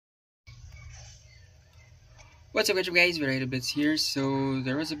What's up guys, Battlepass here. So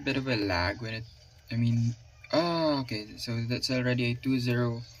there was a bit of a lag when okay, so that's already a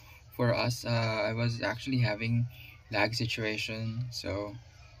 2-0 for us. I was actually having lag situation, so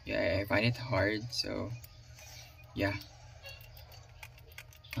yeah, I find it hard. So yeah,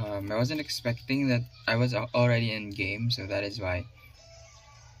 I wasn't expecting that I was already in game, so that is why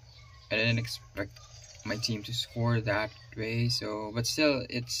I didn't expect my team to score that way. So but still,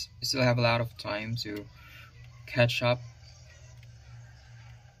 we still have a lot of time to catch up.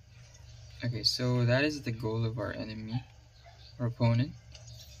 Okay, so that is the goal of our enemy, our opponent.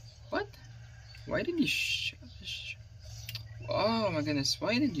 What? Why did you oh my goodness,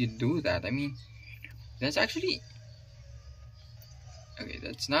 why did you do that? I mean, that's actually... Okay,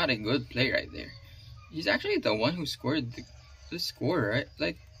 that's not a good play right there. He's actually the one who scored the score, right?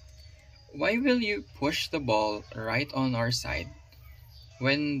 Like, why will you push the ball right on our side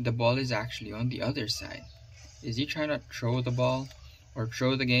when the ball is actually on the other side? Is he trying to throw the ball or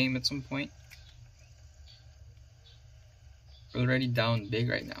throw the game at some point? We're already down big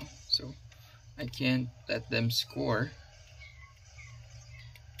right now, so I can't let them score.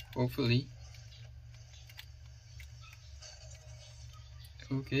 Hopefully.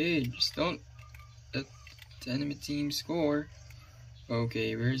 Okay, just don't let the enemy team score.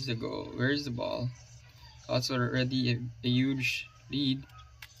 Okay, where's the goal? Where's the ball? That's already a huge lead.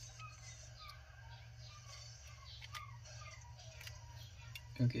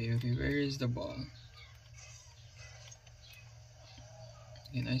 Okay, where is the ball?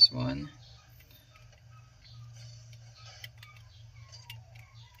 Okay, nice one.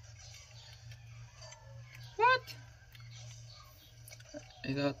 What?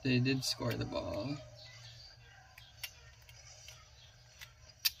 I thought they did score the ball.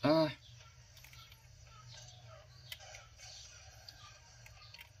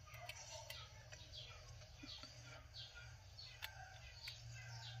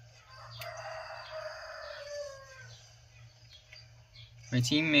 My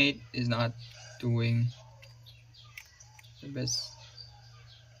teammate is not doing the best.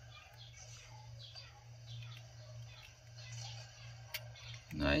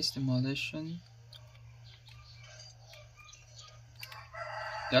 Nice demolition.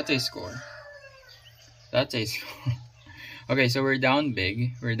 That's a score. That's a score. Okay, so we're down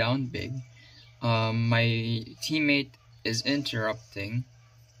big. We're down big. My teammate is interrupting.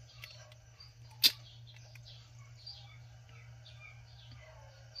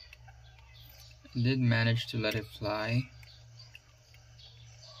 Did manage to let it fly.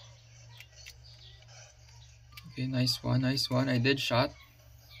 Okay, nice one, nice one. I did shot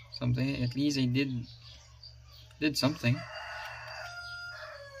something. At least I did something.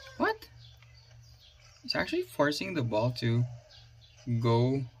 What? It's actually forcing the ball to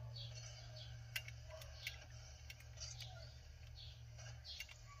go.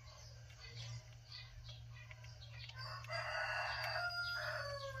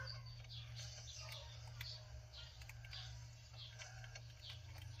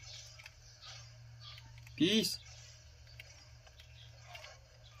 Peace.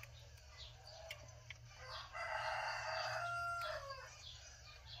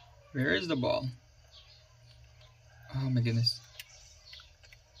 Where is the ball? Oh my goodness.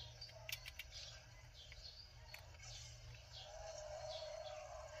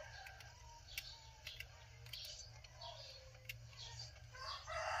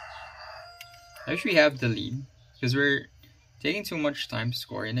 I wish we have the lead because we're taking too much time to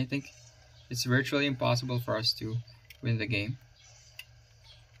score, and I think it's virtually impossible for us to win the game.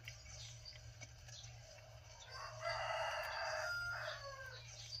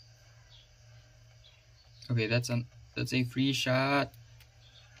 Okay, that's a free shot.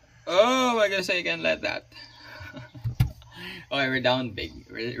 Oh my goodness, I can't let that. Okay, we're down big.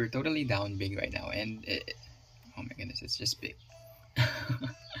 We're totally down big right now, and oh my goodness, it's just big.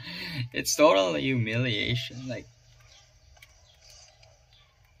 It's total humiliation. Like,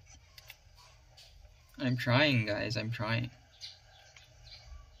 I'm trying, guys. I'm trying.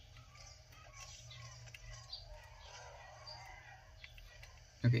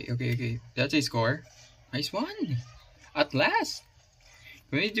 Okay. That's a score. Nice one. At last.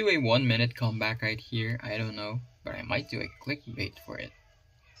 Can we do a 1-minute comeback right here? I don't know, but I might do a clickbait for it.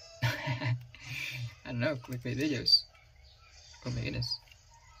 I don't know, clickbait videos. Oh my goodness.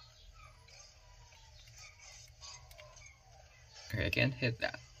 Okay, I can't hit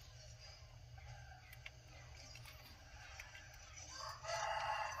that.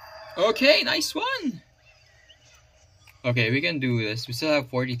 Okay, nice one. Okay, we can do this. We still have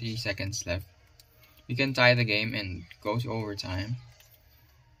 43 seconds left. We can tie the game and go to overtime.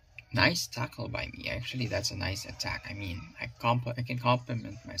 Nice tackle by me. Actually, that's a nice attack. I mean, I can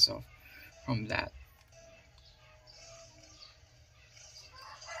compliment myself from that.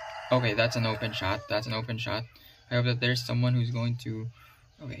 Okay, that's an open shot. That's an open shot. I hope that there's someone who's going to...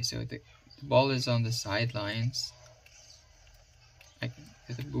 Okay, so the ball is on the sidelines. I can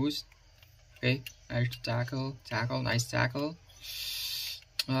get a boost. Okay, managed to tackle. Tackle, nice tackle.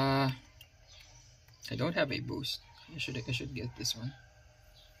 I don't have a boost. I should get this one.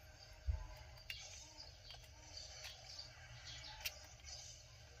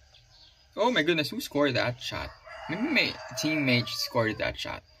 Oh my goodness, who scored that shot? Maybe my teammate scored that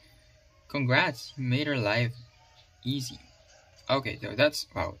shot. Congrats, you made our life easy. Okay, so that's...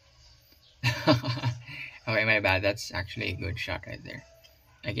 Wow. Okay, my bad. That's actually a good shot right there.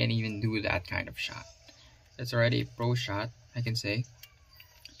 I can't even do that kind of shot. That's already a pro shot, I can say.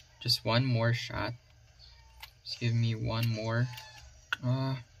 Just one more shot. Just give me one more.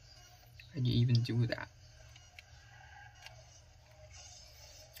 How'd you even do that?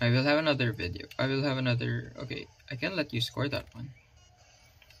 I will have another video. I will have another... Okay, I can let you score that one.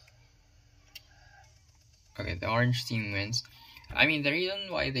 Okay, the orange team wins. I mean, the reason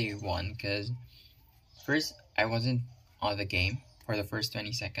why they won, because first, I wasn't on the game for the first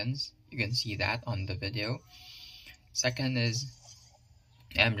 20 seconds. You can see that on the video. Second is,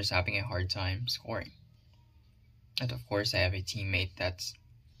 I'm just having a hard time scoring. And of course, I have a teammate that's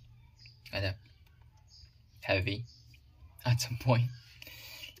kind of heavy at some point.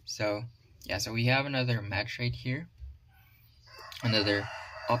 So, yeah, so we have another match right here. Another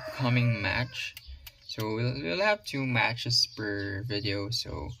upcoming match. So we'll have 2 matches per video,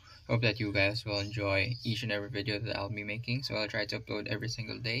 so hope that you guys will enjoy each and every video that I'll be making. So I'll try to upload every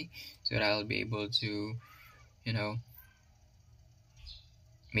single day so that I'll be able to, you know,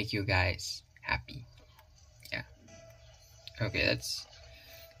 make you guys happy. Yeah. Okay,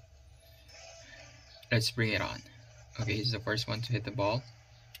 let's bring it on. Okay, he's the first one to hit the ball.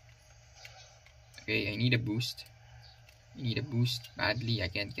 Okay, I need a boost. I need a boost badly. I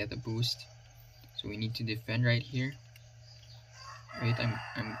can't get the boost. So we need to defend right here. Wait,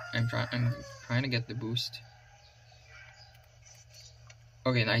 I'm trying to get the boost.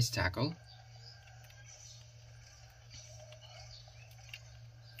 Okay, nice tackle.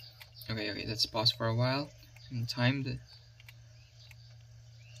 Okay, let's pause for a while and time the...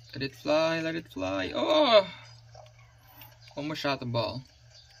 Let it fly, let it fly. Oh! Almost shot the ball.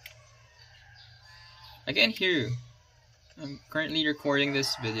 I can't hear you. I'm currently recording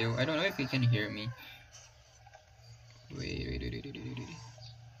this video. I don't know if you can hear me. Wait.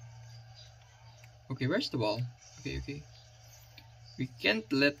 Okay, where's the ball? Okay. We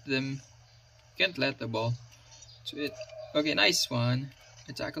can't let the ball to it. Okay, nice one.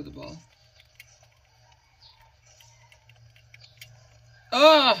 I tackled the ball.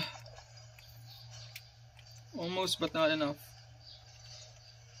 Ah! Almost, but not enough.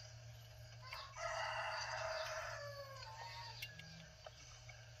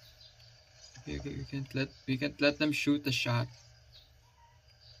 Okay, we can't let them shoot the shot.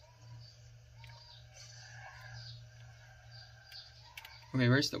 Okay,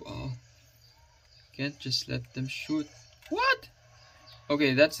 where's the ball? Can't just let them shoot. What?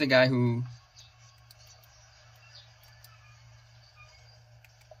 Okay, that's the guy who...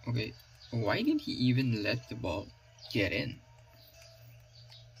 Okay, why did he even let the ball get in?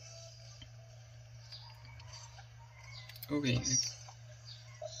 Okay.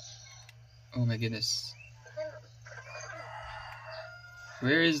 Oh my goodness.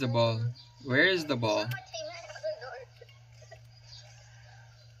 Where is the ball? Where is the ball?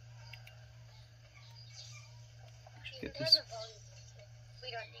 Get this.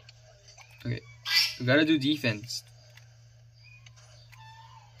 Okay, we gotta do defense.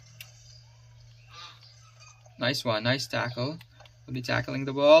 Nice one, nice tackle. We'll be tackling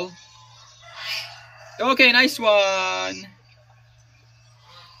the ball. Okay, nice one.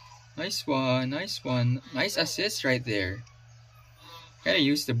 Nice one. Nice assist right there. Gotta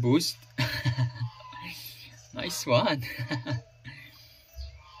use the boost. Nice one.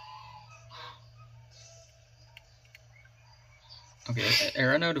 Okay, I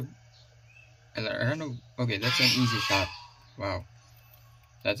ran out of... Okay, that's an easy shot. Wow.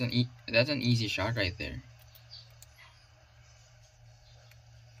 That's an easy shot right there.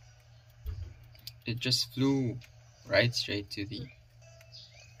 It just flew right straight to the...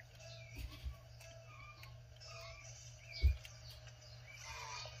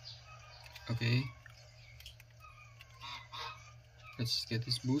 Okay. Let's get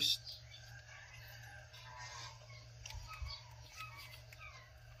this boost.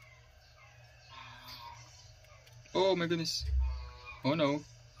 Oh my goodness. Oh no.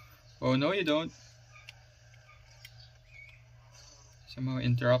 Oh no, you don't. Somehow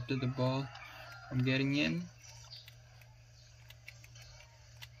interrupted the ball from getting in.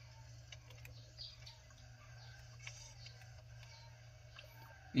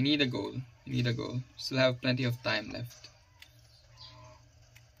 We need a goal. We need a goal. Still have plenty of time left.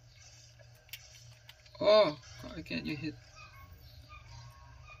 Oh, why can't you hit?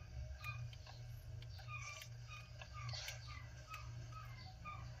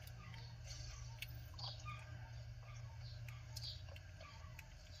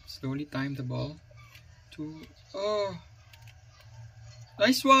 Slowly time the ball to... Oh!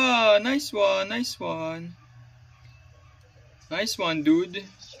 Nice one! Nice one! Nice one! Nice one, dude! In the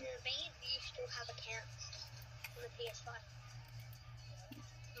raid, we used to have a camp on the PS5.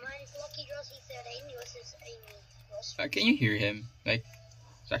 Mine's Lucky Girls, he said Amy was his Amy. Can you hear him? Like,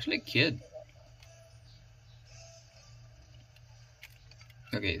 it's actually a kid.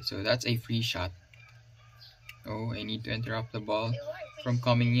 Okay, so that's a free shot. Oh, I need to interrupt the ball from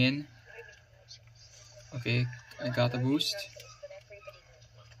coming in. Okay, I got a boost.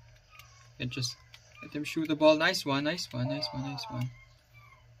 And just let him shoot the ball. Nice one, nice one, nice one, nice one.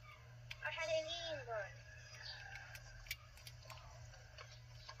 I had an aim gun.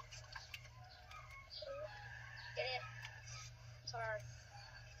 Get it? Sorry.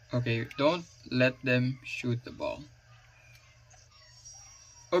 Okay, don't let them shoot the ball.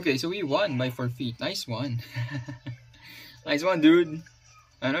 Okay, so we won by 4 feet. Nice one. Nice one, dude.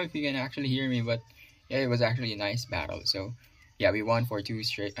 I don't know if you can actually hear me, but yeah, it was actually a nice battle. So yeah, we won for 2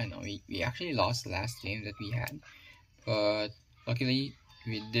 straight. I know we actually lost the last game that we had, but luckily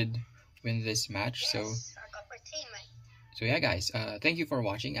we did win this match. Yes, So I got my teammate. yeah, guys. Thank you for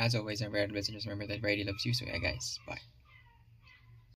watching. As always, I'm Red Listeners. Remember that Radio loves you. So yeah, guys. Bye.